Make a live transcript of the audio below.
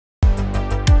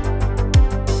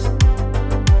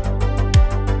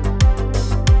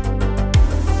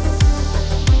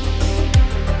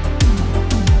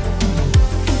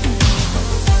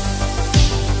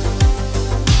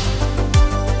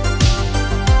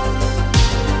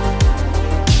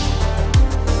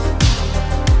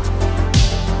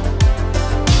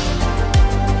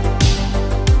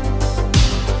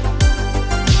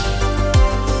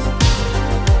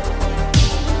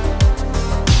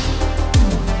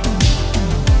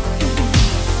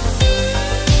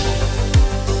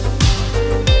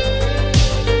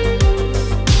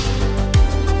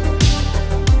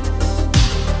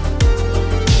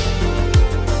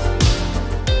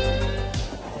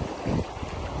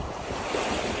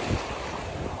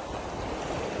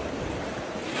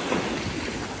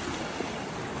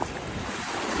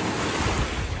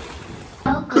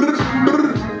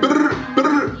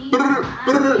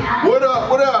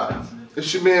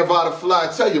your man Vada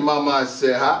Fly. Tell your mama I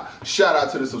said hi. Shout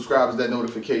out to the subscribers, that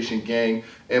notification gang,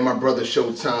 and my brother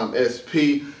Showtime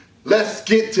SP. Let's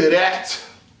get to that.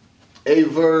 A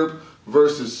Verb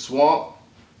versus Swamp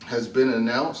has been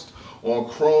announced on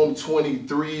Chrome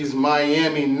 23's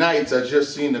Miami Nights. I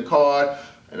just seen the card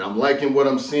and I'm liking what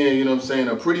I'm seeing, you know what I'm saying?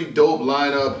 A pretty dope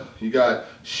lineup. You got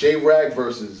Shay-Rack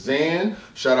versus Zan.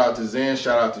 Shout out to Zan,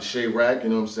 shout out to Shay-Rack, you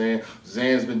know what I'm saying?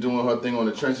 Zan's been doing her thing on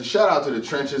the trenches. Shout out to the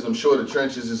trenches. I'm sure the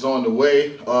trenches is on the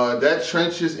way. That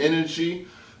trenches energy,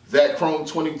 that Chrome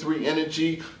 23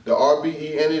 energy, the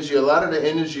RBE energy, a lot of the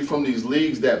energy from these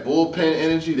leagues, that bullpen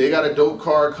energy, they got a dope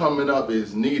card coming up,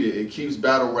 is needed. It keeps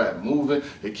battle rap moving.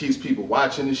 It keeps people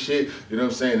watching this shit, you know what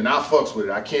I'm saying? And I fucks with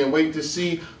it. I can't wait to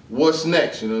see what's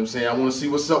next, you know what I'm saying? I want to see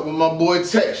what's up with my boy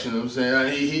Tex, you know what I'm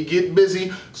saying? He get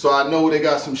busy, so I know they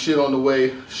got some shit on the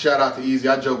way. Shout out to Easy.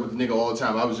 I joke with the nigga all the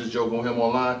time. I was just joking with him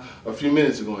online a few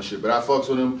minutes ago and shit, but I fucks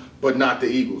with him, but not the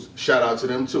Eagles. Shout out to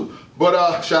them too.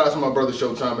 But shout out to my brother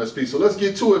Showtime SP. So let's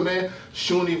get to it, man.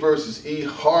 Shuni versus E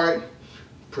Hart.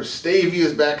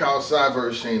 Prestavia's back outside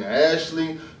versus Shayna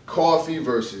Ashley. Coffee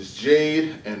versus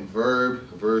Jade. And Verb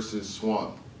versus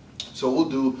Swamp. So we'll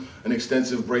do an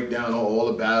extensive breakdown on all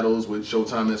the battles with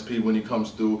Showtime SP when he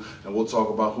comes through, and we'll talk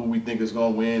about who we think is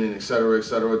going to win and et cetera, et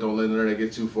cetera. Don't let it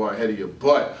get too far ahead of you.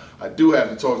 But I do have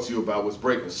to talk to you about what's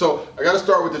breaking. So I got to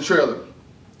start with the trailer.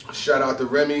 Shout out to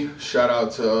Remy, shout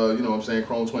out to, you know what I'm saying,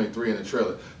 Chrome 23 in the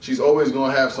trailer. She's always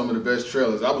going to have some of the best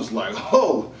trailers. I was like,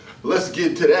 oh, let's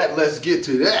get to that, let's get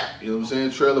to that. You know what I'm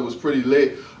saying? Trailer was pretty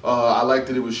lit. I liked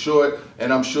that it was short,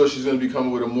 and I'm sure she's going to be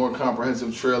coming with a more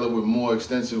comprehensive trailer with more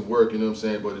extensive work, you know what I'm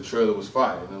saying? But the trailer was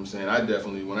fire, you know what I'm saying? I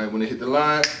definitely, when it hit the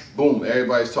line, boom,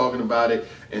 everybody's talking about it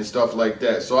and stuff like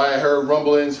that. So I heard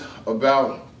rumblings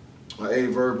about A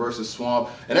Verb versus Swamp,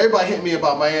 and everybody hit me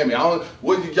about Miami. Why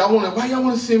y'all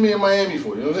want to see me in Miami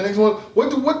for? You know what I'm saying?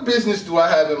 What business do I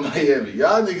have in Miami?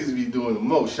 Y'all niggas be doing the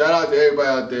most. Shout out to everybody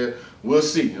out there. We'll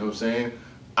see. You know what I'm saying?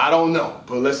 I don't know,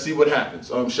 but let's see what happens.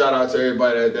 Shout out to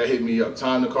everybody that hit me up.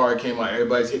 Time the card came out,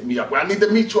 everybody's hitting me up. Well, I need to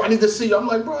meet you. I need to see you. I'm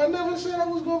like, bro, I never said I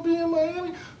was gonna be in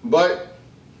Miami, but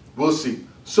we'll see.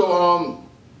 So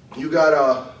you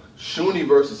got Shuni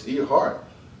versus E Hart.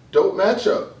 Dope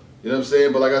matchup. You know what I'm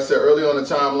saying? But like I said, early on the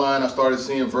timeline, I started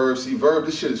seeing Verb. See, Verb,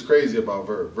 this shit is crazy about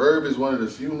Verb. Verb is one of the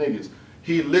few niggas.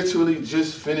 He literally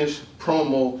just finished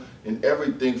promo and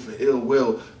everything for Ill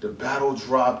Will. The battle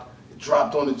dropped. It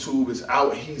dropped on the tube. It's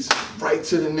out. He's right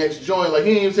to the next joint. Like,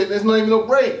 he ain't even said, there's not even no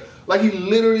break. Like, he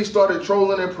literally started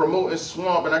trolling and promoting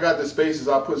Swamp. And I got the spaces.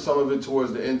 I put some of it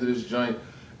towards the end of this joint.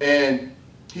 And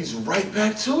he's right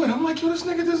back to it. I'm like, yo, this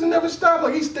nigga doesn't never stop.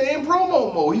 Like, he's staying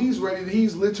promo mode. He's ready.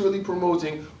 He's literally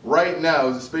promoting right now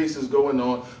as the space is going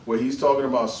on, where he's talking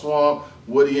about Swamp,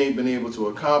 what he ain't been able to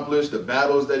accomplish, the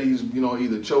battles that he's, you know,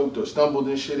 either choked or stumbled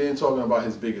and shit in, talking about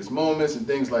his biggest moments and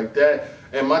things like that.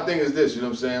 And my thing is this, you know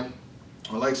what I'm saying?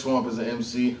 I like Swamp as an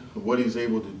MC, what he's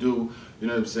able to do, you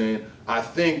know what I'm saying? I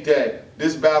think that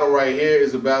this battle right here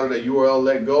is a battle that URL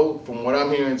let go. From what I'm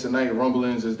hearing tonight,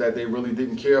 rumblings is that they really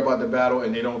didn't care about the battle,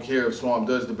 and they don't care if Swamp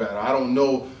does the battle. I don't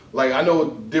know, like, I know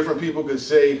different people could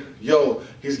say, yo,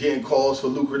 he's getting calls for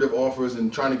lucrative offers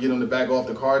and trying to get him to back off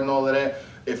the card and all of that.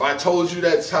 If I told you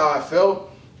that's how I felt,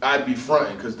 I'd be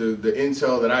fronting, because the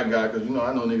intel that I got, because, you know,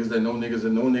 I know niggas that know niggas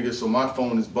that know niggas, so my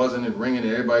phone is buzzing and ringing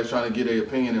and everybody's trying to get their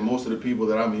opinion, and most of the people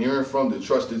that I'm hearing from, the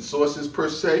trusted sources per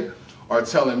se, are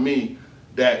telling me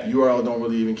that URL don't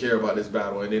really even care about this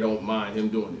battle and they don't mind him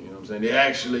doing it, you know what I'm saying? They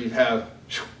actually have,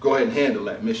 go ahead and handle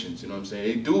that missions, you know what I'm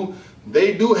saying?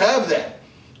 They do have that,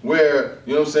 where,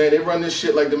 you know what I'm saying, they run this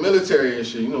shit like the military and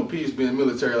shit. You know, P's being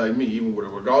military like me, even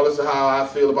regardless of how I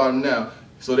feel about him now.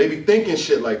 So they be thinking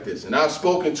shit like this. And I've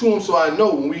spoken to them, so I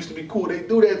know when we used to be cool, they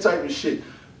do that type of shit.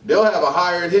 They'll have a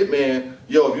hired hitman,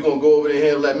 yo, if you're gonna go over there and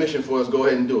handle that mission for us, go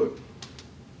ahead and do it.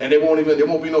 And there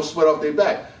won't be no sweat off their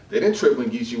back. They didn't trip when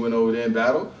Geechee went over there and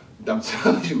battled. I'm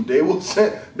telling you, they will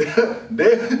send,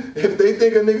 if they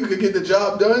think a nigga could get the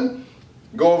job done,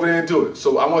 go over there and do it.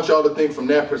 So I want y'all to think from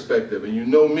that perspective. And you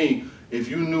know me, if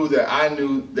you knew that I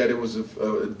knew that it was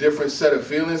a different set of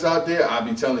feelings out there, I'd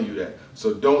be telling you that.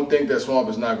 So don't think that Swamp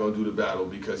is not going to do the battle,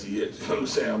 because he is. You know what I'm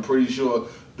saying? I'm pretty sure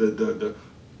the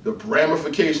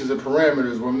ramifications and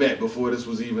parameters were met before this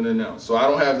was even announced. So I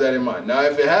don't have that in mind. Now,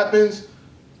 if it happens,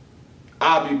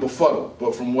 I'll be befuddled.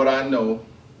 But from what I know,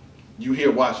 you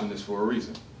here watching this for a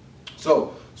reason.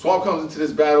 So Swamp comes into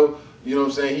this battle. You know what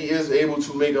I'm saying? He is able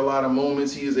to make a lot of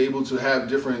moments. He is able to have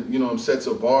different, you know, sets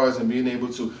of bars and being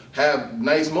able to have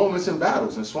nice moments in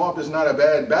battles. And Swamp is not a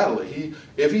bad battler.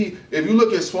 If you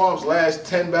look at Swamp's last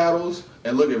 10 battles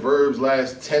and look at Verb's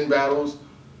last 10 battles,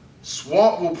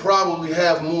 Swamp will probably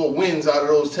have more wins out of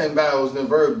those 10 battles than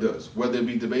Verb does, whether it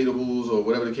be debatables or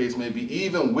whatever the case may be,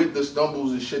 even with the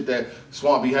stumbles and shit that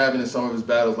Swamp be having in some of his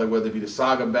battles, like whether it be the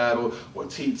Saga battle or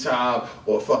T-Top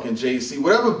or fucking JC,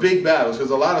 whatever big battles, because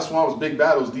a lot of Swamp's big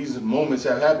battles, these moments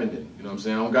have happened in. You know what I'm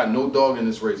saying? I don't got no dog in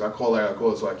this race. I call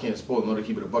it, so I can't spoil it. In order to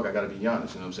keep it a buck, I gotta be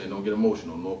honest. You know what I'm saying? Don't get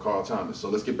emotional. No Carl Thomas. So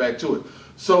let's get back to it.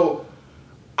 So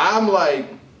I'm like,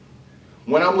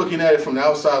 when I'm looking at it from the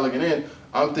outside looking in,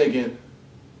 I'm thinking,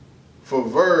 for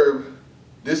Verb,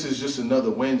 this is just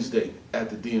another Wednesday at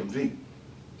the DMV.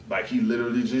 Like he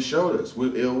literally just showed us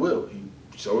with ill will. He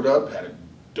showed up, had a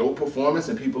dope performance,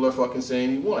 and people are fucking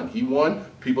saying he won. He won.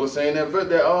 People are saying that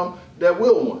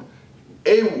Will won.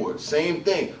 A-Ward, same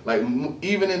thing. Like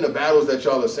even in the battles that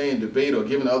y'all are saying debate or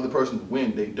giving the other person the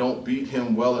win, they don't beat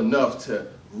him well enough to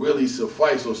really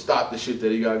suffice or stop the shit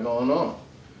that he got going on.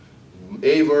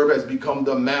 Verb has become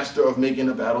the master of making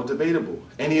a battle debatable.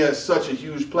 And he has such a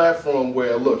huge platform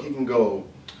where, look, he can go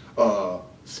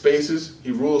spaces.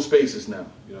 He rules spaces now.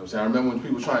 You know what I'm saying? I remember when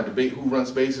people were trying to debate who runs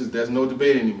spaces, there's no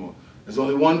debate anymore. There's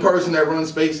only one person that runs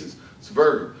spaces. It's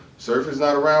Verb. Surf is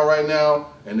not around right now,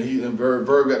 and Verb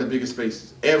got the biggest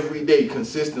spaces. Every day,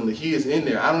 consistently, he is in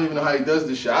there. I don't even know how he does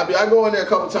this shit. I go in there a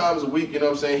couple times a week, you know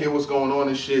what I'm saying, hear what's going on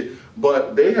and shit.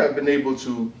 But they have been able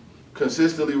to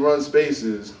consistently run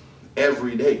spaces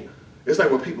every day. It's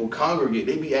like when people congregate,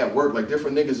 they be at work, like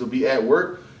different niggas will be at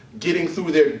work, getting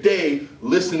through their day,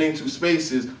 listening to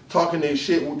spaces, talking their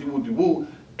shit, woo-de-woo-de-woo,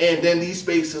 and then these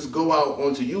spaces go out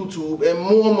onto YouTube and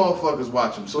more motherfuckers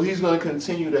watch them. So he's going to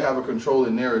continue to have a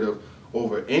controlling narrative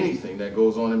over anything that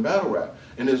goes on in battle rap.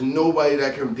 And there's nobody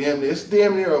that can it's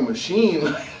damn near a machine.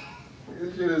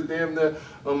 This shit is damn near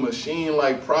a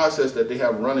machine-like process that they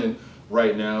have running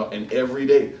right now and every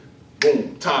day.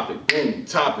 Boom, topic,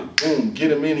 boom,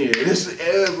 get him in here. And it's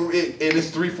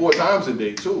 3-4 times a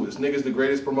day too. This nigga's the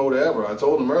greatest promoter ever. I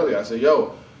told him earlier, I said,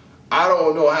 yo, I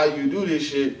don't know how you do this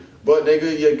shit, but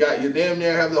nigga, you damn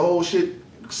near have the whole shit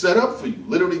set up for you.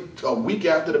 Literally a week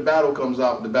after the battle comes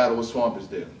out, the battle with Swamp is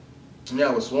there.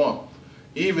 Now with Swamp,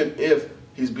 even if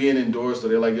he's being endorsed or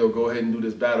they're like, yo, go ahead and do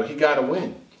this battle, he gotta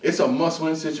win. It's a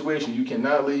must-win situation. You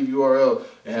cannot leave URL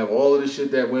and have all of the shit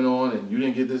that went on and you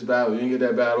didn't get this battle, you didn't get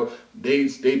that battle.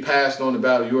 They passed on the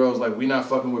battle. URL's like, we not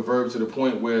fucking with Verb to the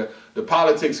point where the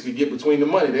politics could get between the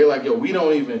money. They're like, yo, we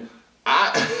don't even,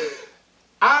 I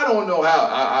don't know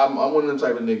how. I'm one of them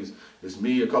type of niggas. It's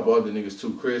me, a couple other niggas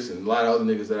too, Chris, and a lot of other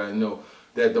niggas that I know,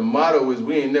 that the motto is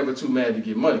we ain't never too mad to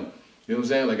get money. You know what I'm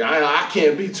saying? Like, I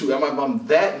can't be too, I'm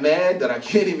that mad that I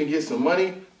can't even get some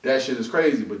money. That shit is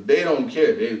crazy, but they don't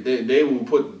care. They will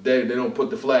put, they don't put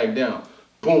the flag down.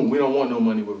 Boom, we don't want no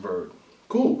money with Verb.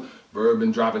 Cool. Verb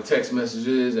been dropping text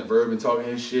messages and Verb been talking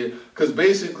his shit. Because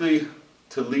basically,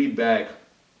 to lead back,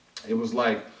 it was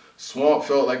like Swamp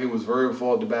felt like it was Verb's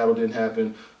fault the battle didn't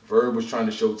happen. Verb was trying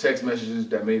to show text messages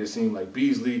that made it seem like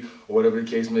Beasley or whatever the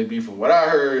case may be. From what I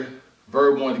heard,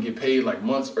 Verb wanted to get paid like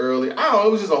months early. I don't know,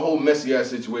 it was just a whole messy ass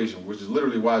situation, which is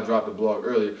literally why I dropped the blog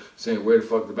earlier saying where the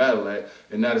fuck the battle at.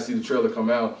 And now to see the trailer come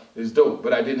out is dope.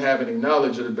 But I didn't have any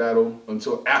knowledge of the battle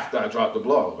until after I dropped the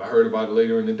blog. I heard about it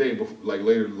later in the day, like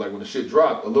when the shit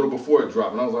dropped, a little before it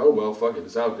dropped. And I was like, oh well, fuck it,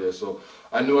 it's out there. So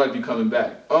I knew I'd be coming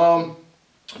back.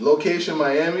 Location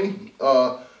Miami.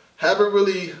 Haven't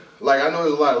really, like I know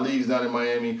there's a lot of leagues down in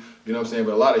Miami. You know what I'm saying?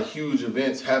 But a lot of huge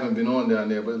events haven't been on down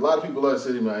there. But a lot of people love the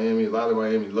city of Miami. A lot of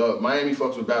Miami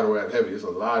fucks with battle rap heavy. There's a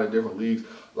lot of different leagues,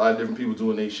 a lot of different people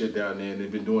doing their shit down there, and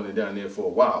they've been doing it down there for a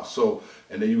while. So,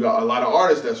 and then you got a lot of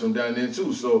artists that's from down there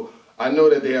too. So I know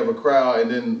that they have a crowd.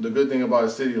 And then the good thing about a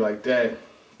city like that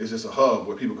is just a hub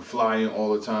where people can fly in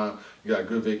all the time. You got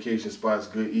good vacation spots,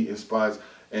 good eating spots,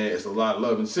 and it's a lot of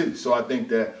love in the city. So I think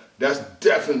that that's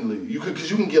definitely, because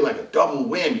you can get like a double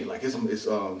whammy. Like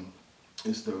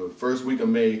it's the first week of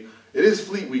May. It is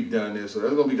Fleet Week down there, so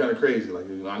that's gonna be kind of crazy. Like,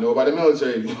 I know about the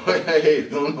military. Hey,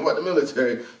 if you don't know about the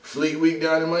military, Fleet Week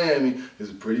down in Miami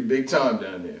is a pretty big time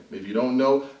down there. If you don't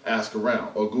know, ask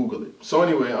around or Google it. So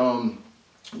anyway,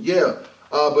 yeah,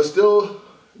 but still,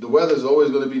 the weather's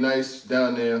always gonna be nice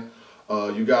down there.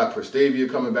 You got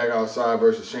Prestavia coming back outside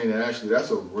versus Shayna Ashley.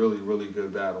 That's a really, really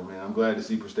good battle, man. I'm glad to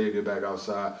see Prestavia back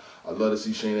outside. I'd love to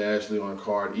see Shayna Ashley on the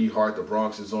card. E. Hart, the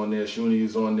Bronx is on there. Shuni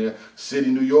is on there. City,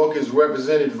 New York is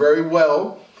represented very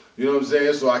well. You know what I'm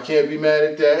saying? So I can't be mad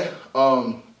at that.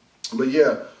 But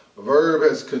yeah, Verb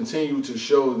has continued to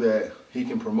show that he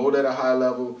can promote at a high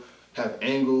level, have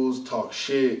angles, talk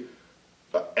shit,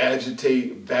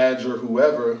 agitate, badger,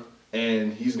 whoever,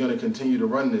 and he's going to continue to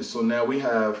run this. So now we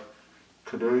have...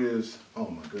 Today is, oh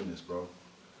my goodness, bro.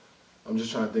 I'm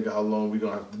just trying to think of how long we're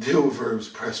going to have to deal with Verb's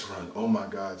press run. Oh my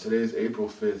God, today is April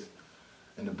 5th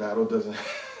and the battle doesn't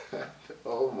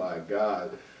oh my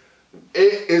God.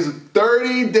 It is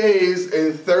 30 days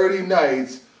and 30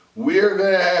 nights. We're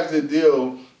going to have to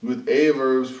deal with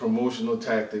Verb's promotional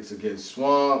tactics against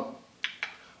Swamp.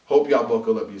 Hope y'all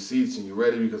buckle up your seats and you're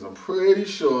ready, because I'm pretty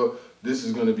sure this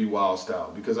is going to be wild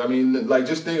style. Because, I mean, like,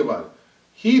 just think about it.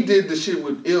 He did the shit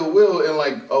with Ill Will in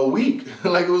like a week.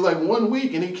 Like, it was like 1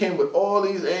 week, and he came with all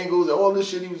these angles and all this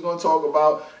shit he was going to talk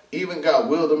about. Even got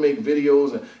Will to make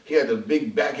videos, and he had the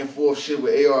big back and forth shit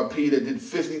with ARP that did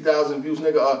 50,000 views.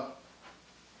 Nigga,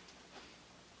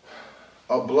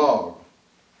 a blog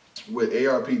with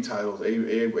ARP titles,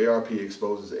 ARP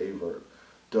exposes Verb,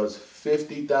 does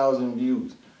 50,000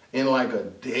 views in like a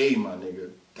day, my nigga.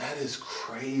 That is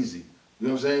crazy. You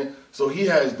know what I'm saying? So he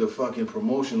has the fucking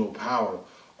promotional power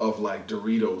of like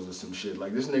Doritos or some shit.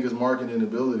 Like, this nigga's marketing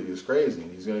ability is crazy.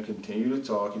 And he's going to continue to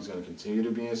talk. He's going to continue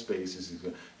to be in spaces.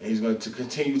 He's going to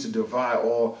continue to defy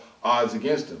all odds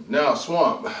against him. Now,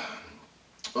 Swamp,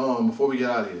 before we get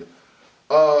out of here,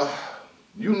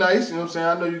 you nice, you know what I'm saying?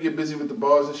 I know you get busy with the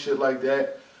bars and shit like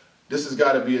that. This has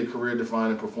got to be a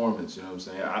career-defining performance, you know what I'm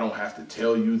saying? I don't have to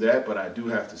tell you that, but I do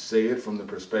have to say it from the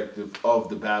perspective of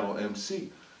the battle MC.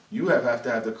 You have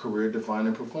to have the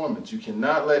career-defining performance. You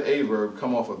cannot let Verb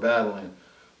come off of battling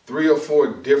 3 or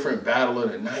 4 different battle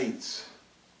of the nights,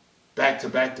 back to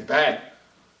back to back,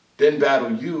 then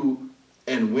battle you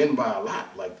and win by a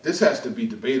lot. Like, this has to be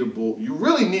debatable. You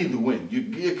really need to win.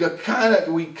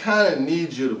 We kind of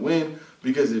need you to win,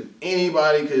 because if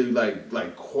anybody could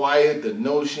like quiet the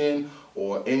notion,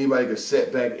 or anybody could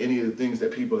set back any of the things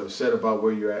that people have said about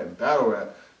where you're at in battle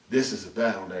rap, this is a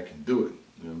battle that can do it.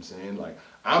 You know what I'm saying? Like,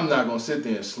 I'm not going to sit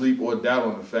there and sleep or doubt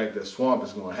on the fact that Swamp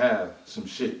is going to have some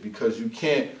shit, because you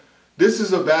can't. This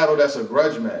is a battle that's a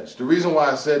grudge match. The reason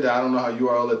why I said that, I don't know how you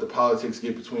all let the politics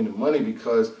get between the money,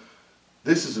 because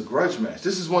this is a grudge match.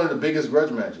 This is one of the biggest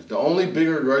grudge matches. The only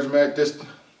bigger grudge match,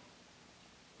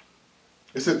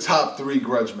 it's a top 3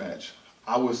 grudge match.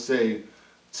 I would say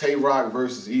Tay Rock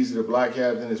versus Easy the Black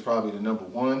Captain is probably the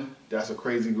 #1. That's a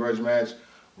crazy grudge match.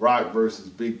 Rock versus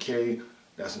Big K,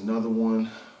 that's another one.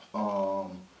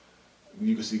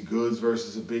 You can see Goods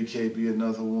versus a Big K be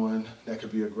another one. That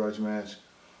could be a grudge match.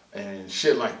 And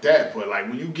shit like that. But like,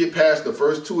 when you get past the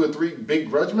first 2 or 3 big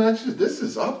grudge matches, this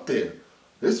is up there.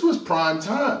 This was prime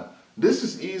time. This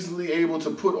is easily able to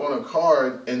put on a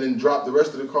card and then drop the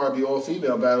rest of the card, be all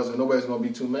female battles, and nobody's going to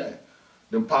be too mad.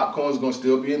 Them popcorn's going to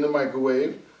still be in the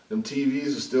microwave. Them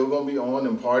TVs are still going to be on.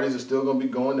 Them parties are still going to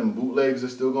be going. Them bootlegs are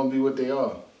still going to be what they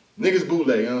are. Niggas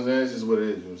bootleg, you know what I'm saying? It's just what it is,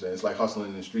 you know what I'm saying? It's like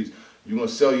hustling in the streets. You're going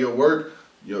to sell your work.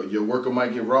 Your worker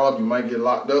might get robbed. You might get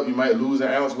locked up. You might lose an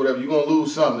ounce, whatever. You're going to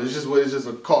lose something. It's just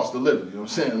a cost of living, you know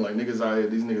what I'm saying? Like, niggas out here,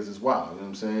 these niggas is wild, you know what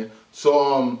I'm saying?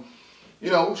 So,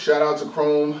 you know, shout out to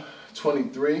Chrome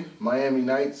 23, Miami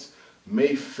Nights, May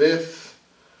 5th.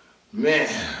 Man,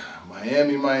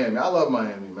 Miami. I love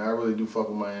Miami, man. I really do fuck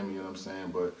with Miami, you know what I'm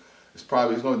saying? But it's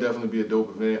going to definitely be a dope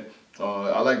event.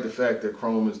 I like the fact that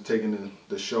Chrome is taking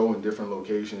the show in different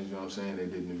locations, you know what I'm saying? They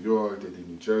did New York, they did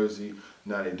New Jersey,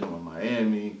 now they're doing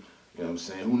Miami, you know what I'm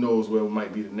saying? Who knows where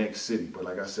might be the next city? But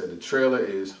like I said, the trailer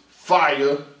is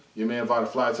fire. Your man Vada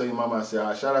Fly, tell your mama I said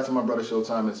hi. Shout out to my brother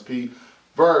Showtime SP.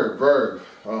 Verb.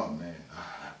 Oh, man.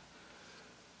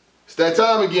 It's that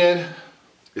time again.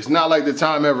 It's not like the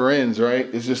time ever ends, right?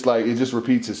 It's just like, it just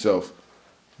repeats itself.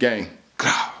 Gang.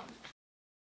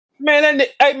 Man, that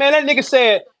nigga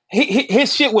said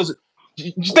his shit was.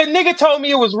 The nigga told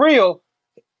me it was real.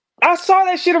 I saw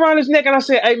that shit around his neck, and I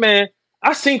said, "Hey, man,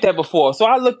 I seen that before." So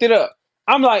I looked it up.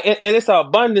 I'm like, and it's an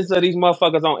abundance of these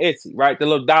motherfuckers on Etsy, right? The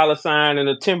little dollar sign and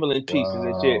the Timberland pieces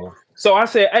and shit. So I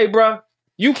said, "Hey, bro,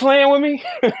 you playing with me?"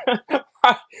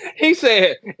 He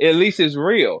said, "At least it's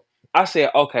real." I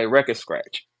said, "Okay, record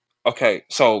scratch. Okay,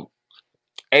 so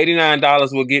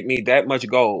 $89 will get me that much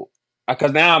gold."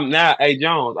 Because now, hey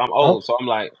Jones, I'm old, so I'm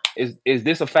like, is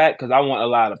this a fact? Because I want a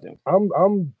lot of them.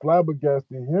 I'm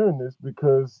flabbergasted hearing this,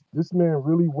 because this man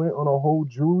really went on a whole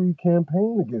jewelry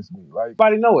campaign against me. Like,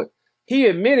 Everybody know it. He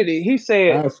admitted it. He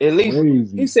said that's at least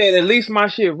crazy. he said at least my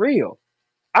shit real.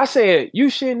 I said, you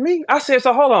shitting me? I said,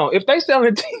 so hold on. If they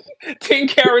selling 10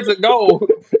 carats of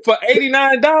gold for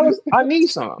 $89, I need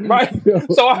some, right?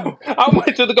 So I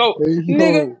went to the gold.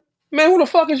 Nigga, man, who the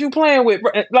fuck is you playing with?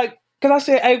 Like, because I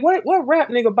said, hey, what rap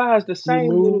nigga buys the same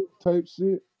little type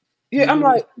shit? Yeah, I'm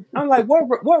like,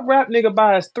 what rap nigga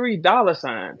buys $3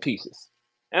 sign pieces?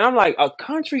 And I'm like, a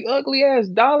country ugly ass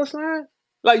dollar sign?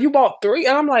 Like, you bought 3?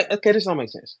 And I'm like, okay, this don't make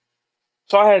sense.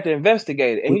 So I had to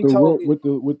investigate it. And with he told me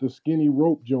with the skinny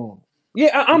rope joint.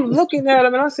 Yeah, I'm looking at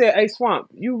him and I said, "Hey, Swamp,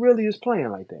 you really is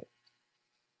playing like that?"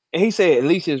 And he said, "At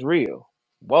least it's real."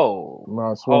 Whoa,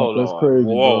 Nah, Swamp, hold that's on,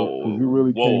 crazy, bro. Cause you whoa,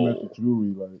 really came at the whoa.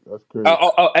 jewelry like that's crazy.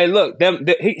 Hey, look,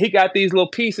 he got these little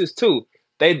pieces too.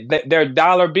 They're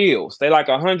dollar bills. They like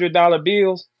 $100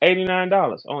 bills, $89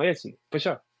 on Etsy for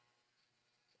sure.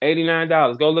 $89.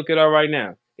 Go look it up right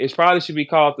now. It probably should be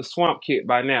called the Swamp Kit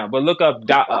by now. But look up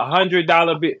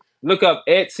 $100 bit. Look up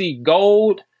Etsy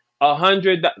gold.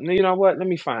 $100. You know what? Let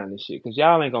me find this shit because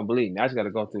y'all ain't gonna believe me. I just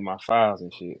gotta go through my files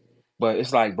and shit. But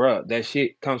it's like, bro, that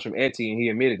shit comes from Etsy and he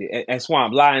admitted it. And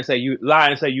Swamp, lie and say you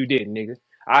didn't, nigga.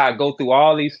 I go through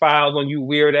all these files on you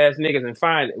weird ass niggas and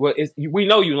find it. Well, we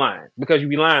know you lying because you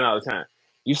be lying all the time.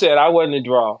 You said I wasn't a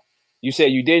draw. You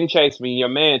said you didn't chase me. Your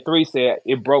man 3 said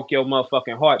it broke your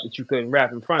motherfucking heart that you couldn't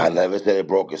rap in front I of him. never said it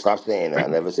broke it. Stop saying that. I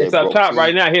never said It's it up broke. top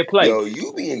right See, now. Hit play. yo,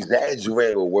 you be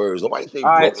exaggerating with words. Nobody say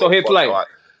All right, broke so no hit fucking play. heart.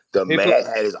 The Hit play. man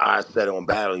had his eyes set on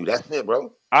battling you. That's it,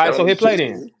 bro. All That right, don't so mean hit play chasing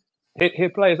then. you.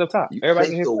 Hit play is up top. You Everybody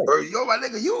can chase hit the play. word. Yo, my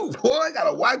nigga, you, boy, I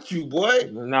gotta watch you,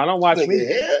 boy. No, don't This watch nigga me.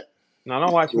 here, No,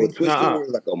 don't watch you me. twist your Nuh-uh.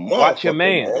 words like a Watch your motherfucker,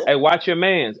 mans. man. Hey, watch your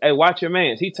mans. Hey, watch your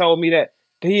mans. He told me that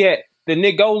he had the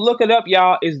nigga. Go look it up,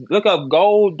 y'all. Is look up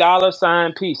gold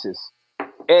 $ pieces.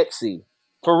 Etsy.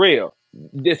 For real.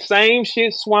 The same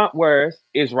shit Swamp wears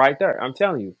is right there. I'm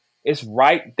telling you. It's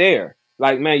right there.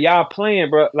 Like, man, y'all playing,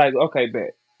 bro. Like, okay,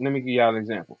 bet. Let me give y'all an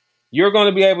example. You're going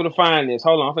to be able to find this.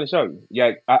 Hold on, I'm going to show you.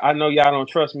 Yeah, I know y'all don't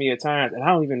trust me at times, and I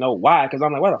don't even know why, because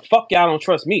I'm like, why the fuck y'all don't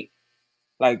trust me?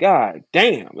 Like, God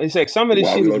damn. It's like some of this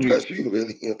Why shit we is. don't trust you,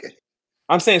 really? Okay.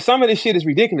 I'm saying some of this shit is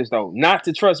ridiculous, though. Not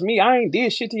to trust me. I ain't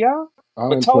did shit to y'all, I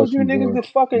but don't told trust you you, niggas bro. the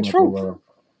I'm fucking not gonna truth. lie.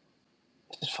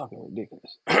 It's fucking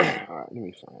ridiculous. All right, let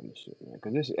me find this shit, man.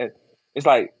 Because it's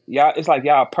like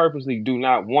y'all, purposely do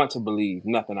not want to believe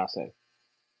nothing I say,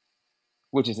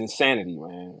 which is insanity,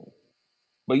 man.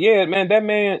 But yeah, man, that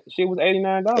man shit was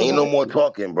 $89 Ain't on no more Etsy.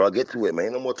 talking, bro. Get to it, man.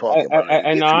 Ain't no more talking, my nigga.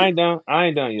 No, Get to I it. ain't done. I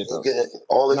ain't done yet You though. get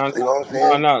all this, No, you know what I'm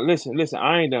no, saying? no. Listen.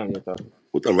 I ain't done yet though.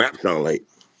 What the rap sound like?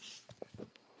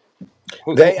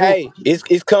 Who?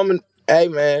 It's coming. Hey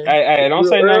man, Hey, it's don't real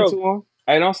say nothing early. to him.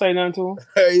 Hey, don't say nothing to him.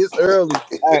 Hey, it's early.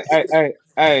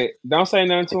 Hey, don't say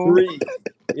nothing to him. Three.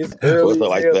 It's early What's up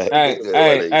as like hell that? for a nigga.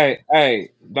 What nigga?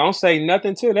 Don't say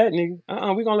nothing to that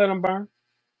nigga. We gonna let him burn.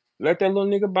 Let that little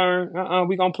nigga burn.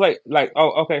 We gonna play. Like,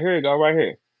 oh, okay, here you go, right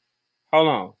here. Hold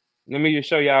on. Let me just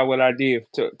show y'all what I did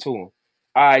to him. All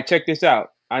right, check this out.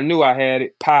 I knew I had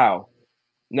it. Pow.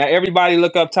 Now, everybody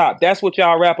look up top. That's what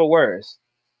y'all rapper wears.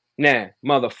 Now,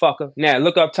 motherfucker. Now,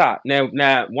 look up top. Now,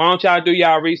 why don't y'all do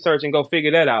y'all research and go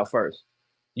figure that out first?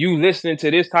 You listening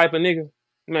to this type of nigga?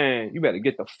 Man, you better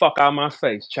get the fuck out of my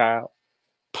face, child.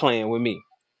 Playing with me.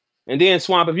 And then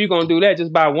Swamp, if you gonna do that,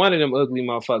 just buy one of them ugly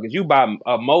motherfuckers. You buy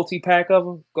a multi-pack of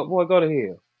them, go to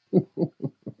hell.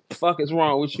 The fuck is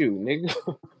wrong with you, nigga?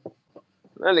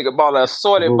 That nigga bought an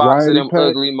assorted box of Variety them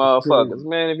pack, ugly that's crazy. motherfuckers.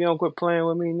 Man, if you don't quit playing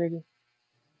with me, nigga.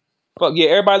 Fuck yeah,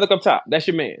 everybody look up top. That's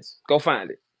your man's. Go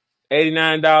find it.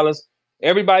 $89.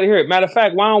 Everybody here. Matter of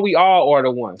fact, why don't we all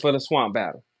order one for the swamp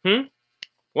battle?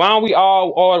 Why don't we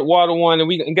all order one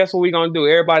and guess what we gonna do?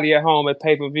 Everybody at home at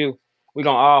pay-per-view, we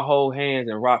gonna all hold hands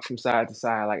and rock from side to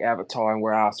side like Avatar and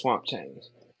wear our swamp chains.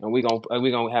 And we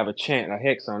gonna have a chant, a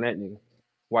hex on that nigga.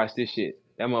 Watch this shit.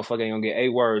 That motherfucker ain't gonna get 8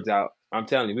 words out. I'm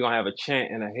telling you, we gonna have a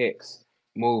chant and a hex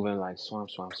moving like swamp,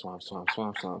 swamp, swamp, swamp,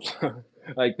 swamp, swamp,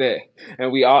 like that.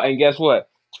 And guess what?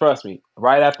 Trust me,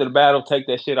 right after the battle, take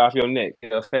that shit off your neck.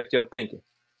 It'll affect your thinking.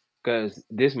 Cause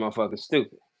this motherfucker's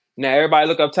stupid. Now everybody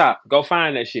look up top. Go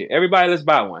find that shit. Everybody, let's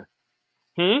buy one.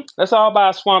 Let's all buy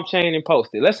a swamp chain and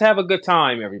post it. Let's have a good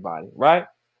time, everybody. Right?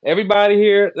 Everybody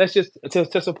here, let's just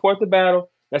to support the battle.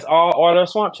 Let's all order a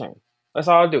swamp chain. Let's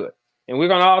all do it, and we're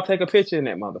gonna all take a picture in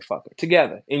that motherfucker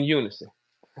together in unison.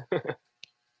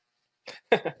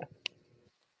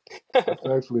 That's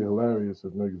actually hilarious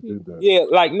if niggas did that. Yeah,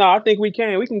 like no, I think we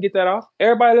can. We can get that off.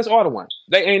 Everybody, let's order one.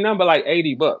 They ain't number like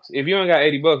 $80. If you ain't got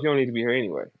 $80, you don't need to be here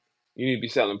anyway. You need to be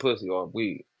selling pussy or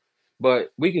weed.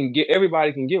 But we can get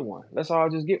everybody can get one. Let's all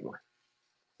just get one,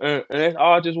 and let's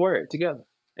all just wear it together.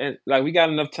 And like we got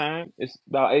enough time. It's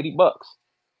about $80.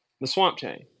 The swamp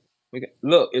chain.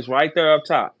 Look, it's right there up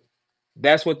top.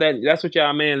 That's what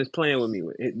y'all man is playing with me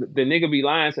with. The nigga be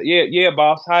lying. So, yeah,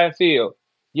 boss. How it feel?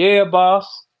 Yeah, boss.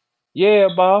 Yeah,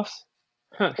 boss.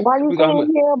 Huh. Why you We got.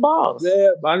 saying here, boss?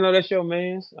 Yeah, but I know that's your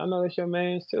man's. I know that's your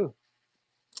man's too.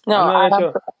 No, I know that's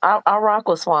your. I rock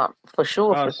with Swamp for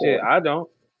sure, Oh for shit, sure. I don't.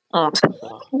 Um,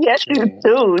 Oh, yes, you yeah.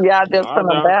 do. Y'all No, just I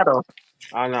finna don't. battle.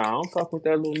 I don't fuck with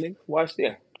that little nigga. Watch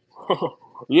that.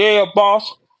 Yeah,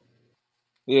 boss.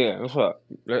 Yeah, what's up?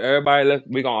 Everybody,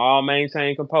 we gonna all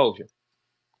maintain composure.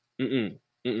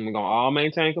 We're gonna all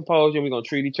maintain composure. We're gonna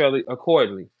treat each other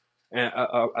accordingly, and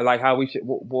like how we should.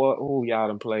 Boy, oh, y'all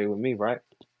done play with me, right?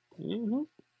 Mm-hmm.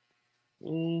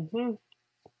 Mm-hmm.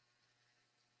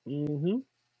 Mm-hmm.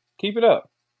 Keep it up.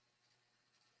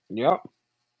 Yep.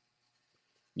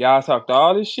 Y'all talked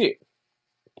all this shit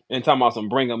and talking about some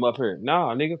bring them up here.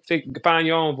 Nah, nigga, find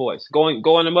your own voice. Go in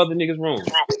them other niggas' room.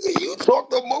 Nigga, you talk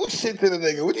the most shit to the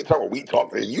nigga. What you talking about? We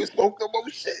talk to him. You spoke the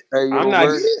most shit. Hey, I'm yo, not.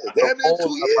 2 years. the Damn near poll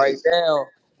 2 up right years. now.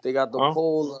 They got the Huh?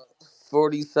 poll up.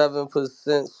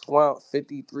 47% Swamp,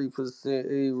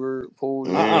 53% Aver. Poll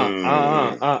yours.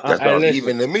 That Hey, sounds listen.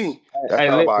 even to me. That Hey,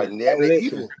 sounds listen. about Hey, damn near listen.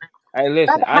 even. Hey,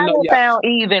 listen. I How know. they Yeah. sound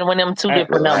even when them two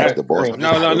different numbers Relax, Hey, the boss. agree? I'm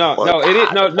just having fun. no. It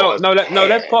is God, the no. boss, No.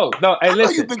 That's man. close. No. Hey, I know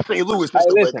you listen. big St. Louis Hey,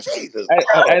 sister, but listen. Jesus, Hey,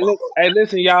 girl,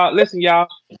 listen, y'all. Listen, y'all.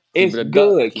 Keep It's it a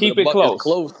duck. good. Keep it a Keep it buck. It's close.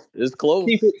 close. It's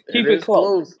close. Keep it. It Keep it is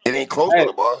close. close. it ain't close to Hey,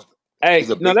 the boss. It's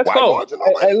hey. a No, big that's wide close. margin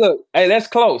Hey, already. look. Hey, that's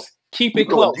close. Keep it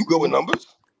close. You good with numbers?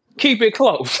 Keep it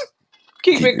close.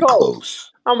 Keep Keep it it close.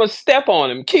 close. I'm gonna step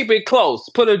on him. Keep it close.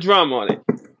 Put a drum on it.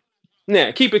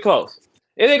 Now, keep it close.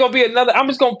 It ain't gonna be another. I'm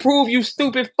just gonna prove you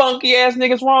stupid, funky ass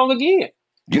niggas wrong again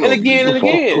You and know again you and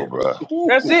funk again. though, bro.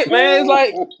 That's it, man. It's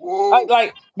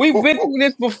like we've been through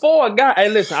this before. God, hey,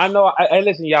 listen. I know. Hey,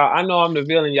 listen, y'all. I know I'm the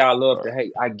villain. Y'all love to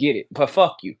hate. I get it, but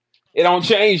fuck you. It don't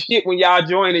change shit when y'all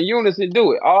join in unison.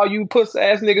 Do it. All you puss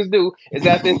ass niggas do is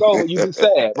after it's over, you be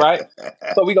sad, right?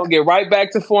 So we gonna get right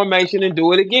back to formation and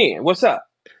do it again. What's up?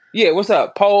 Yeah, what's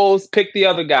up? Pose, pick the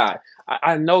other guy.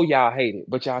 I know y'all hate it,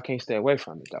 but y'all can't stay away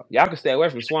from it though. Y'all can stay away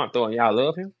from Swamp though, and y'all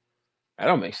love him. That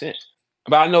don't make sense.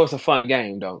 But I know it's a fun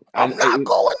game though. I'm not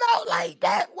going out like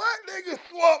that. What nigga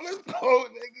swamp? Let's go,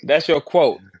 nigga. That's your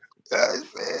quote. That's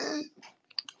it.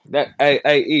 That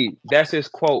that's his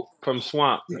quote from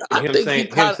Swamp. I think he Him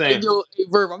kind of, saying, yo, hey,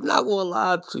 Verb, I'm not gonna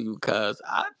lie to you, cuz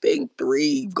I think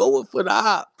 3 going for the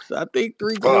ops. I think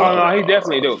 3 good oh for no, the he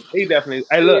definitely Oh, do. He definitely.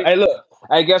 shit. Hey, look.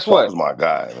 Hey, guess what? Swamp's my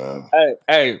guy, man.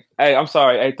 Hey. I'm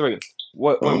sorry. Hey, three.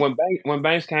 What Mm, when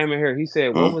Banks came in here, he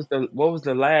said mm. what was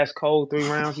the last cold 3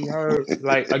 rounds he heard?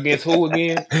 Like against who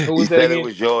again? Who He was that said it again?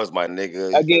 was yours, my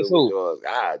nigga. He said it Against was who? yours.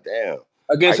 God damn.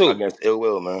 Against who? Against Ill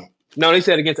Will, man. No, he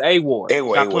said against A Ward.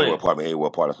 Stop A-War, playing. pardon me.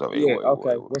 A-War, part of stuff. Yeah. A-War,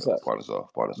 Okay. What's up? part of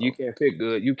stuff, part of You stuff. can't pick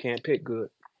good. You can't pick good.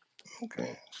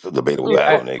 Okay. It's a debatable Yeah.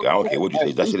 battle, nigga. I don't care what you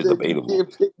say. That He shit is said you debatable.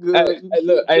 can't pick good. You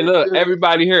can't Hey, pick look, good.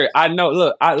 everybody here. I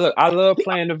know. I love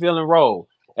playing the villain role.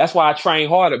 That's why I train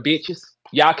harder, bitches.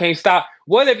 Y'all can't stop.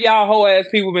 What if y'all whole ass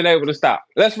people been able to stop?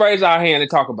 Let's raise our hand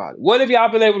and talk about it. What if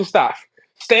y'all been able to stop?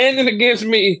 Standing against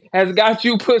me has got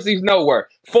you pussies nowhere.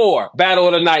 4 battle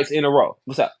of the nights in a row.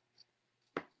 What's up?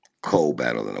 Cold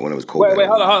battle. When it was cold battle.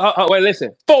 Hold on. Wait,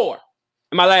 listen. 4.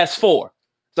 My last 4.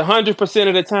 It's 100%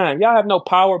 of the time. Y'all have no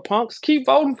power, punks. Keep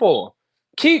voting for 'em.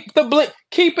 Keep the blink.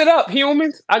 Keep it up,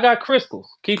 humans. I got crystals.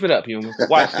 Keep it up, humans.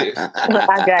 Watch this.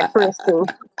 I got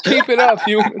crystals. Keep it up,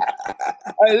 humans.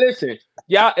 Hey, listen.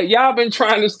 Y'all been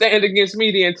trying to stand against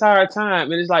me the entire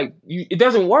time, and it's like it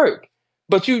doesn't work.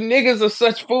 But you niggas are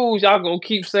such fools. Y'all gonna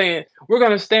keep saying we're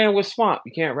gonna stand with Swamp.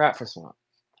 You can't rap for Swamp,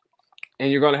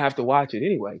 and you're gonna have to watch it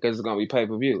anyway because it's gonna be pay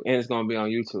per view and it's gonna be on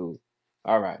YouTube.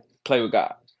 All right, play with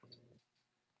God.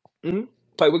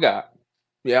 Play with God.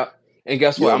 Yep. And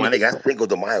guess what? Yo, I'm my gonna nigga, that Cinco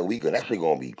de Mayo weekend, that shit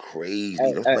gonna be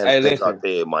crazy. Them Spanish hey, things out listen.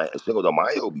 there, Cinco de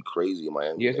Mayo will be crazy in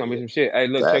Miami, Yeah, it's gonna be nigga. some shit. Hey,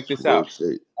 look, check That's this real out.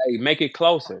 shit. Hey, make it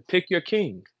closer. Pick your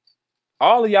king.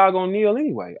 All of y'all gonna kneel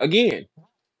anyway. Again,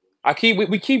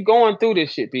 we keep going through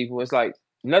this shit, people. It's like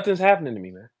nothing's happening to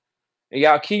me, man. And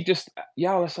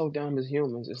y'all are so dumb as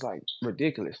humans. It's like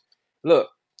ridiculous. Look,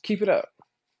 keep it up.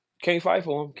 Can't fight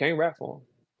for them. Can't rap for them.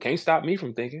 Can't stop me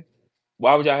from thinking.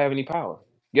 Why would y'all have any power?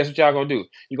 Guess what y'all gonna do?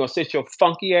 You're gonna sit your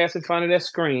funky ass in front of that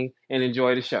screen and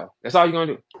enjoy the show. That's all you're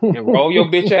gonna do. And roll your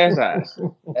bitch ass eyes.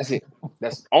 That's it.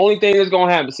 That's the only thing that's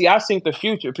gonna happen. See, I think the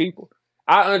future, people.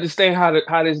 I understand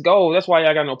how this goes. That's why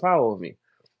y'all got no power over me.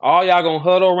 All y'all gonna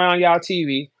huddle around y'all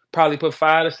TV, probably put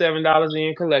 $5 to $7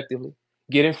 in collectively,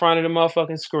 get in front of the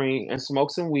motherfucking screen and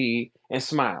smoke some weed and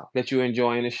smile that you're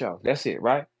enjoying the show. That's it,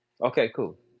 right? Okay,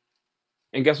 cool.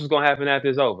 And guess what's gonna happen after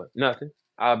it's over? Nothing.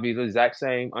 I'll be the exact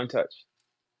same, untouched.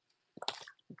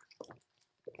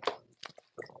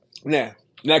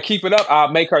 Now keep it up.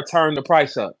 I'll make her turn the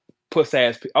price up. Puss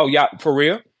ass. Oh y'all for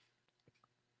real?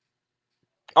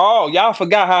 Oh y'all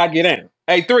forgot how I get in.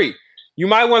 Hey 3, you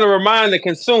might want to remind the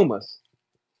consumers.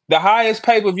 The highest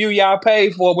pay per view y'all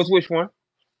paid for was which one?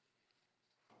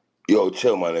 Yo,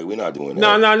 chill, my nigga. We're not doing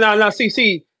No, that. no, no, no.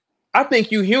 See. I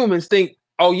think you humans think.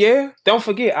 Oh yeah. Don't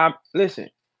forget. Listen.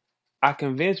 I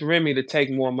convinced Remy to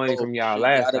take more money Oh, from y'all she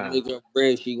last gotta time. make her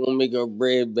bread. She gonna make her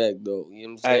bread back though. You know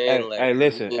what I'm saying? Like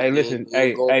Hey, listen. we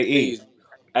ain't Hey, going E. crazy.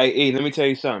 Hey E, let me tell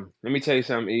you something. Let me tell you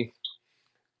something, E.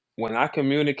 When I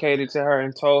communicated to her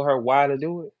and told her why to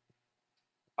do it,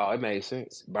 oh, it made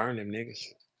sense. Burn them niggas.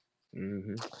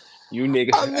 Hmm. You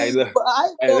niggas. I Hey, mean, look. but I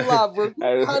ain't Hey, gonna look. lie, bro. You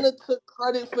Hey, kind look. of took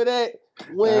credit for that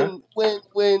Uh-huh. when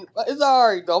it's all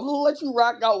right though. I'm gonna let you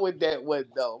rock out with that one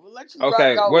though. I'm gonna let you rock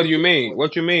Okay, out what do with you that mean? one.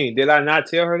 What you mean? Did I not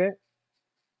tell her that?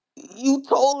 You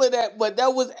told her that, but that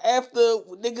was after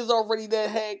niggas already that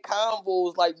had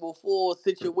combos like before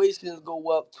situations go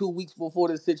up 2 weeks before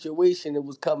the situation it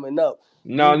was coming up.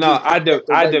 No, You no, just did it at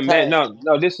the I right demand. time. No,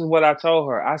 no. This is what I told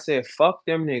her. I said, "Fuck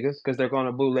them niggas," because they're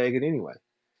gonna bootleg it anyway.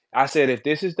 I said, if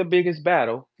this is the biggest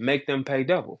battle, make them pay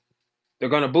double. They're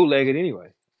gonna bootleg it anyway.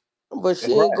 But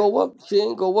she That's ain't right. go up. She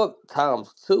ain't go up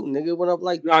times two. Nigga it went up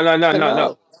like No, no, no, ten no,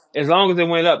 no. dollars. As long as it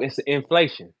went up, it's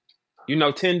inflation. You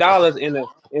know, $10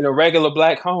 in a regular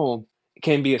black home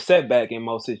can be a setback in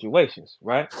most situations,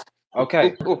 right?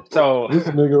 Okay, so This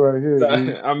nigga right here, so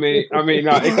E.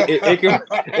 no,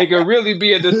 it can really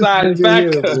be a This deciding nigga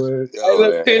here, factor. boy. Hey, Yo,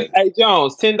 look, man. hey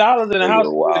Jones, $10 in a Nigga, house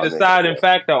the can be a wild nigga, deciding man.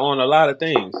 factor on a lot of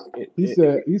things. He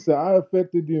said I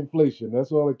affected the inflation.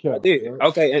 That's all that I counts, did. right?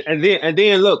 Okay, and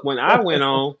then look, when I went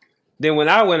on,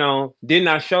 didn't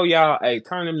I show y'all, hey,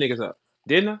 turn them niggas up?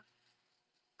 Didn't I?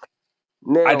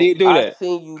 I Now did do I that.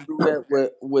 seen you do that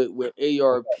with Okay.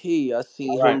 ARP. I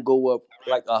seen All right. him go up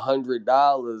like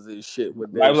 $100 and shit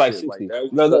with Like, it that was like shit. Like 60. that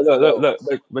was Look,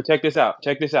 something but check this out.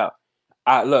 Check this out.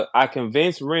 I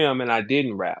convinced Rim and I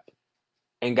didn't rap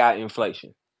and got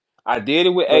inflation. I did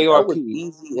it with But that ARP. was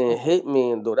easy and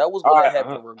Hitman though. That was All gonna right.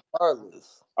 happen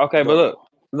regardless Okay, but though.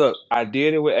 look, I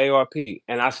did it with ARP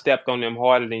and I stepped on them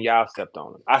harder than y'all stepped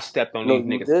on them. I stepped on No, these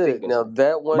you niggas did. fingers. Now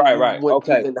that one Right, you right. went Okay.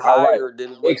 even All right. higher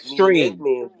than what me and Extreme.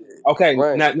 Hitman did. Okay,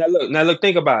 Right. now look,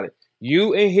 think about it.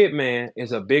 You and Hitman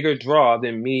is a bigger draw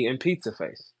than me and Pizza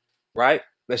Face, right?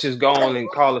 Let's just go on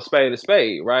and call a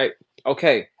spade, right?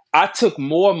 Okay, I took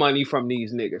more money from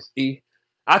these niggas. E,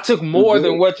 I took You more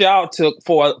than did. what y'all took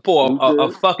for You a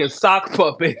did. fucking sock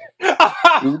puppet.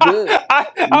 You did. I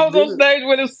You was on stage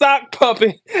with a sock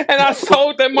puppet, and I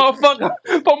sold that motherfucker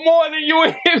for more than you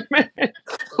and Hitman.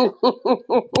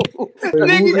 Hey,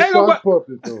 who was Nigga, the ain't nobody. sock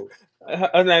puppet though?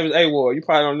 Her name is A Ward. You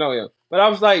probably don't know him. But I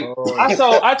was like, Oh, I oh.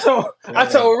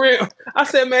 told Real, I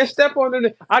said, man, step on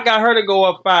the. I got her to go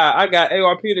up 5. I got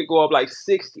ARP to go up like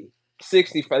 60,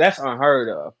 65. That's unheard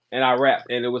of. And I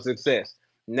rapped, and it was a success.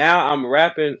 Now I'm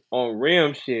rapping on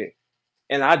Rim shit,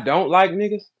 and I don't like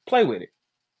niggas. Play with it.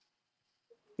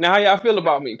 Now how y'all feel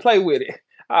about me? Play with it.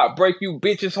 I'll break you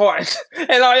bitches' hearts,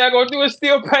 and all y'all gonna do is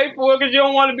still pay for it because you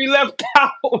don't want to be left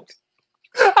out.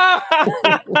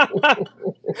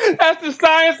 That's the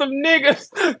science of niggas.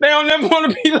 They don't never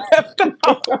want to be left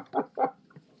out.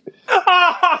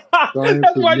 Science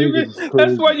of niggas is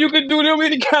That's why crazy. you can do them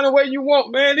any kind of way you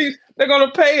want, man. They're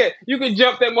gonna pay it. You can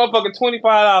jump that motherfucker $25.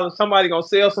 Somebody gonna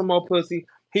sell some more pussy.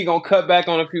 He gonna cut back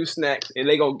on a few snacks, and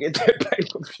they gonna get that pay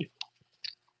per view.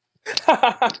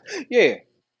 Yeah.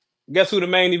 Guess who the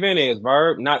main event is?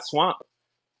 Verb, not Swamp.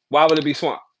 Why would it be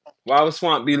Swamp? Why would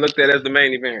Swamp be looked at as the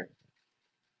main event?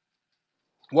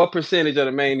 What percentage of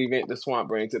the main event does Swamp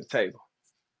bring to the table?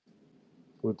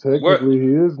 Well, Where technically he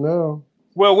is now.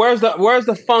 Well, where's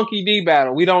the Funky D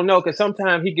battle? We don't know because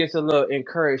sometimes he gets a little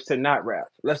encouraged to not rap.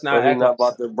 Let's not But he act not like.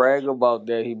 about to brag about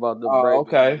that. He about to Oh, brag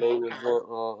in the okay. main event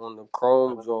on the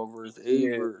Chrome Joe versus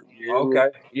Yeah. Aver. You hear me? Okay.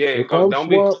 Yeah. If Cause I'm don't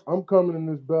be. Swamp, I'm coming in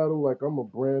this battle like I'm a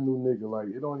brand new nigga. Like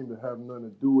it don't even have nothing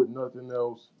to do with nothing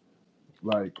else.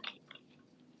 Like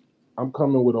I'm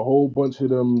coming with a whole bunch of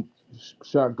them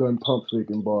shotgun pump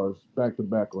faking bars back to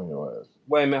back on your ass.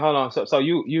 Wait a minute. Hold on. So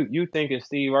you thinking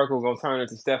Steve Urkel gonna turn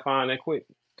into Stefan and quit?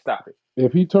 Stop it.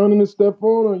 If he turning the step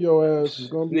on your ass, it's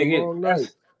gonna be a Nigga, long night.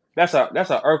 that's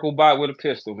a Urkel bot with a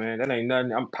pistol, man. That ain't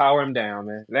nothing. I'm power him down,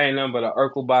 man. That ain't nothing but a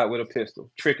Urkel bot with a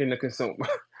pistol, tricking the consumer.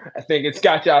 I think it's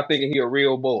got y'all thinking he a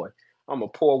real boy. I'm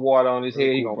gonna pour water on his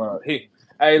head. Urkel bot.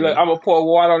 Hey, look, Yeah. I'm gonna pour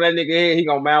water on that nigga head. He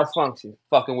gonna malfunction,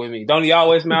 fucking with me. Don't he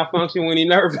always malfunction when he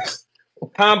nervous?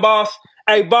 Huh, boss?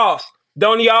 Hey, boss.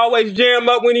 Don't he always jam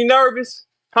up when he nervous?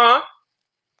 Huh?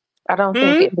 I don't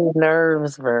think Hmm. it be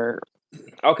nerves, Verb.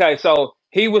 Okay, so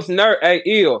he was Hey,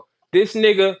 ill. This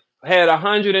nigga had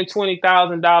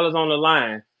 $120,000 on the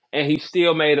line, and he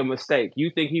still made a mistake.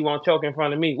 You think he won't choke in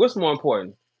front of me? What's more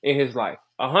important in his life,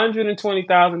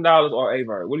 $120,000 or a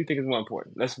verb? What do you think is more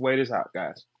important? Let's weigh this out,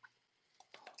 guys.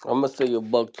 I'm gonna say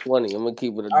 $120. I'm gonna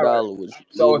keep it a All right. dollar with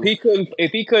So you.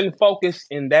 if he couldn't focus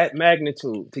in that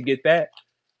magnitude to get that,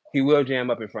 he will jam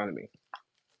up in front of me.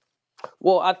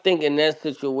 Well, I think in that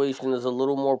situation there's a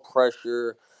little more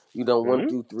pressure. You done went Hmm.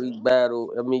 through three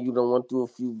battles. I mean, you done went through a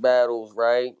few battles,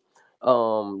 right?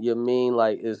 You mean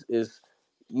like it's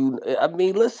I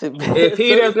mean, listen, If man.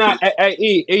 he does Certain not, people,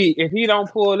 if he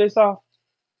don't pull this off,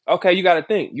 okay, you got to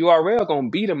think. URL gonna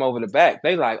beat him over the back.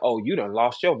 They like, oh, you done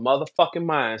lost your motherfucking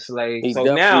mind, slave. he So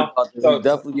definitely now, about to. He so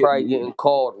definitely probably getting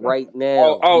called right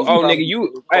oh, now. oh, He's oh, nigga, probably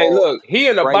you. getting Hey, called look, he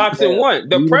in the right boxing now. one.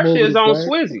 The Beat him pressure over is the on back.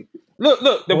 Swizzy. Look,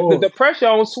 the Pause. pressure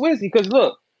on Swizzy. Cause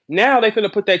look, now they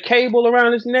finna put that cable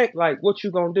around his neck. Like, what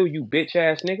you gonna do, you bitch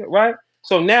ass nigga, right?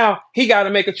 So now he got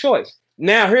to make a choice.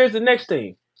 Now here's the next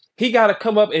thing. He got to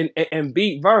come up and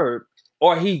beat Verb,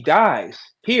 or he dies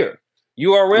here.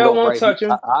 URL No, won't right. touch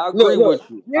him. I agree Look, with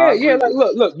you. yeah, I yeah. agree Like, with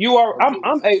you. look. You are. I agree with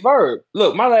I'm a Verb.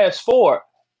 Look, my last four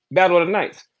Battle of the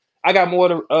Nights. I got more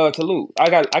to lose. I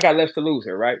got less to lose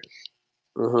here, right?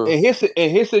 you. Hmm.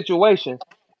 In his situation,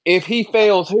 if he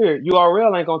fails here,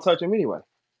 URL ain't gonna touch him anyway.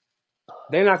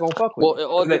 They're not gonna fuck with Well, him. it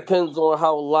all depends on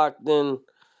how locked in.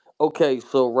 Okay,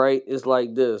 so right, it's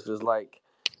like this. It's like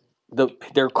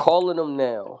they're calling him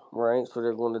now, right? So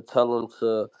they're going to tell him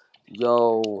to,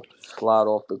 yo, slide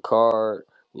off the card.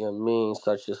 You know what I mean?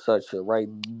 Such and such, right?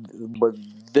 But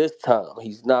this time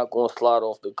he's not going to slide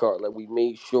off the card. Like we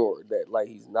made sure that like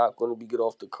he's not going to be get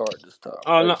off the card this time,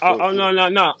 Oh no! right? So No! No!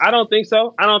 No! I don't think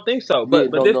so. I don't think so. yeah,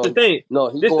 But no, this the no, thing. no.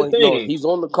 He This the going, no, thing. he's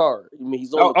on the card. I mean,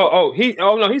 he's on Oh, the oh, card, oh,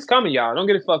 oh no, he's coming, y'all. Don't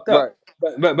get it fucked up.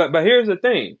 right? But here's the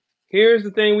thing. Here's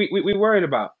the thing we worried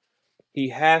about. He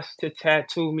has to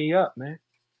tattoo me up, man.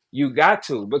 You got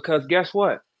to, because guess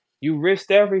what? You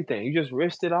risked everything. You just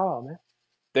risked it all, man.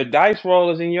 The dice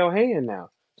roll is in your hand now.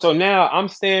 So now I'm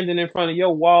standing in front of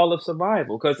your wall of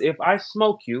survival. Because if I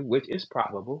smoke you, which is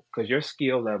probable, because your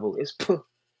skill level is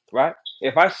right.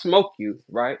 If I smoke you,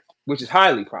 right, which is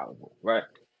highly probable, right,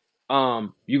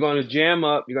 you're gonna jam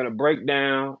up, you're gonna break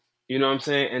down, you know what I'm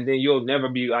saying, and then you'll never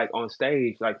be like on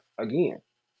stage like again.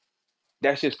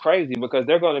 That's just crazy because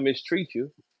they're gonna mistreat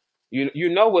you. You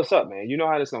know what's up, man. You know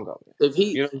how this gonna go, man.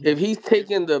 You know what I'm saying? If he's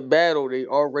taking the battle, they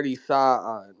already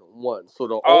side one. So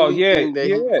Oh yeah,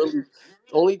 yeah.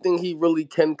 only thing he really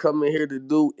can come in here to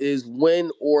do is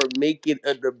win or make it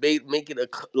a debate, make it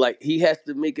like he has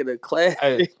to make it a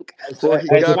Hey, classic, or hey, he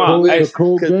hey But the gotta Swamp. cold, Hey, win. the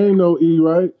cold Cause game though, E,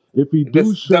 right? If he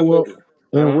do this show up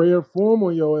in uh-huh. rare form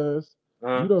on your ass,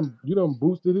 Uh-huh. you done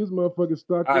boosted his motherfucking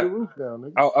stock All to the right. roof down,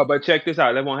 nigga. But check this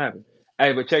out. That won't happen.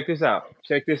 Hey, but check this out.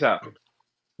 Check this out.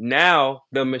 Now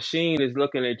the machine is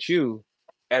looking at you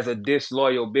as a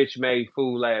disloyal bitch made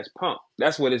fool ass punk.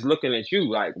 That's what it's looking at you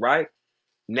like, right?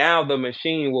 Now the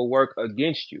machine will work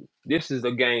against you. This is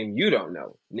a game you don't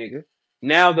know, nigga.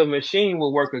 Now the machine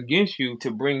will work against you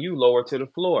to bring you lower to the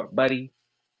floor, buddy.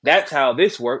 That's how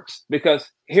this works.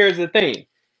 Because here's the thing.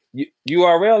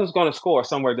 URL is going to score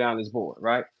somewhere down this board,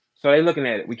 right? So they looking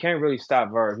at it. We can't really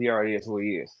stop Verb. He already is who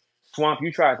he is. Swamp,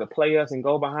 you tried to play us and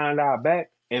go behind our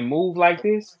back and move like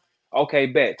this? Okay,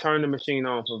 bet. Turn the machine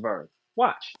on for Verb.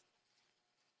 Watch.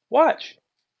 Watch.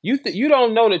 You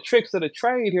don't know the tricks of the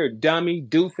trade here, dummy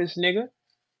doofus nigga.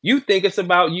 You think it's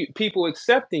about you people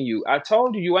accepting you. I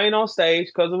told you ain't on stage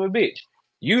because of a bitch.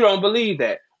 You don't believe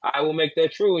that. I will make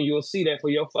that true and you'll see that for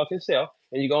your fucking self.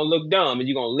 And you're gonna look dumb and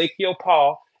you're gonna lick your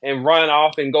paw and run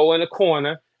off and go in the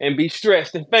corner and be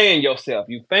stressed and fan yourself.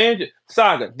 You fanned your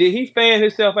Saga. Did he fan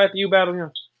himself after you battled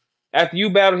him? After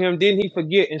you battled him, didn't he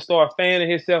forget and start fanning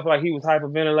himself like he was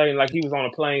hyperventilating, like he was on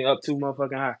a plane up too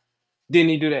motherfucking high? Didn't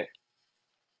he do that?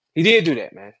 He did do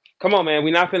that, man. Come on, man.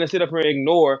 We're not finna sit up here and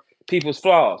ignore people's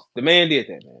flaws. The man did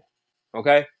that, man.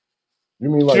 Okay? You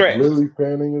mean like Stressed. literally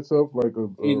fanning yourself like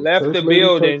He a left the church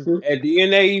lady type building shit? at the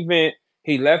NA event.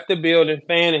 He left the building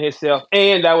fanning himself,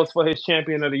 and that was for his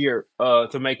champion of the year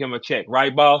to make him a check.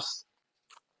 Right, boss?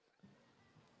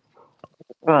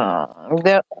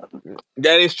 That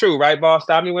That is true, right, boss?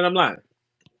 Stop me when I'm lying.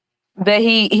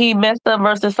 he messed up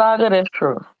versus Saga. That's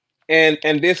true. And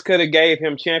this could have gave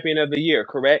him champion of the year,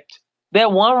 correct?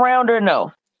 That one rounder,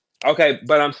 no. Okay,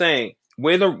 but I'm saying,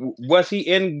 whether was he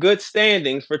in good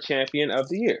standings for champion of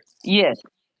the year? Yes.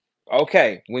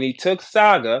 Okay, when he took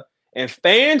Saga and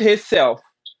fanned himself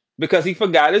because he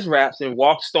forgot his raps and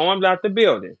stormed out the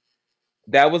building,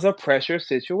 that was a pressure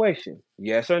situation.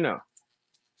 Yes or no?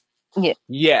 Yeah.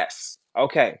 Yes.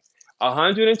 Okay.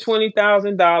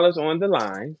 $120,000 on the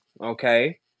line.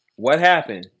 Okay. What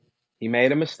happened? He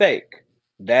made a mistake.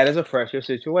 That is a pressure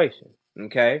situation.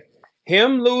 Okay.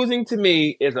 Him losing to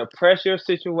me is a pressure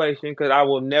situation because I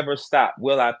will never stop.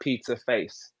 Will I pizza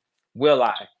face? Will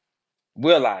I?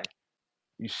 Will I?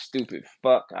 You stupid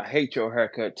fuck. I hate your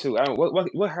haircut too. I don't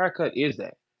what haircut is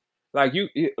that? Like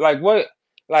like what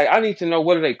like I need to know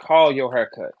what do they call your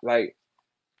haircut? Like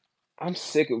I'm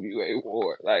sick of you, A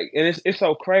Ward. Like and it's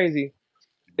so crazy.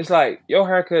 it's like your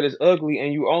haircut is ugly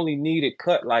and you only need it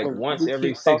cut like Bro, once we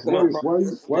every keep 6 talking months. Wait, about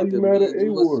this, why you nigga. mad Me at and A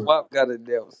you and Ward? Swap got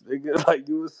announced, nigga. Like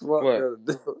you and Swap What? got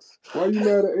announced. Why you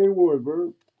mad at A Ward,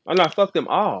 bro? I'm not fuck them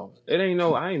all. It ain't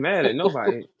no. I ain't mad at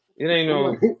nobody. It ain't I'm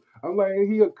like, no.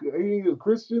 ain't he a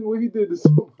Christian? What he did to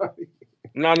somebody?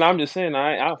 No, I'm just saying.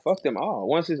 I fuck them all.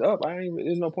 Once it's up, I ain't.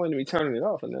 There's no point in me turning it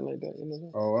off and nothing like that. You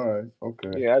know? Oh, all right,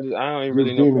 okay. Yeah, I don't even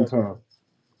really Just know demon pressure. time.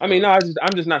 I All mean, right. no,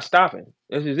 I'm just not stopping.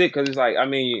 This is it, cause it's like, I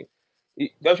mean,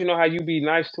 don't you know how you be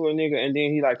nice to a nigga and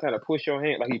then he like kind of push your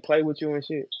hand, like he play with you and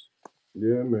shit.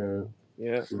 Yeah, man.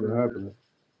 Yeah, See what happening.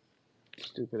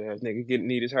 stupid ass nigga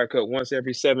need his haircut once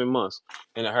every 7 months,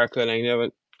 and the haircut ain't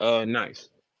never nice.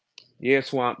 Yeah,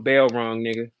 Swamp, bell rung,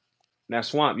 nigga. Now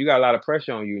Swamp, you got a lot of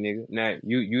pressure on you, nigga. Now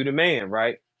you the man,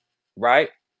 right? Right?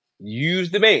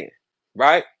 Use the man,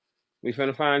 right? We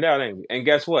finna find out, ain't we? And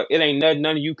guess what? It ain't nothing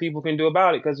none of you people can do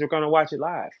about it because they're gonna watch it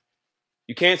live.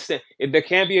 You can't say if there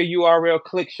can't be a URL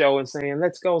click show and saying,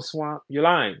 "Let's go, Swamp." You're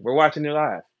lying. We're watching it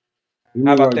live. You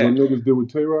How mean about like what that? niggas did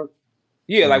with Tay Rock?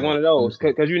 Yeah, like one Oh, of those,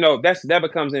 okay. because you know that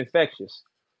becomes infectious.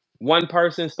 One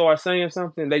person starts saying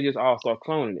something, they just all start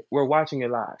cloning it. We're watching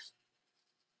it live.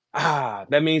 Ah,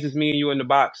 that means it's me and you in the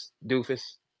box, doofus.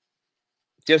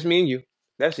 Just me and you.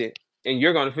 That's it. And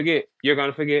you're gonna forget. You're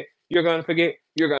gonna forget. You're gonna forget. You're gonna.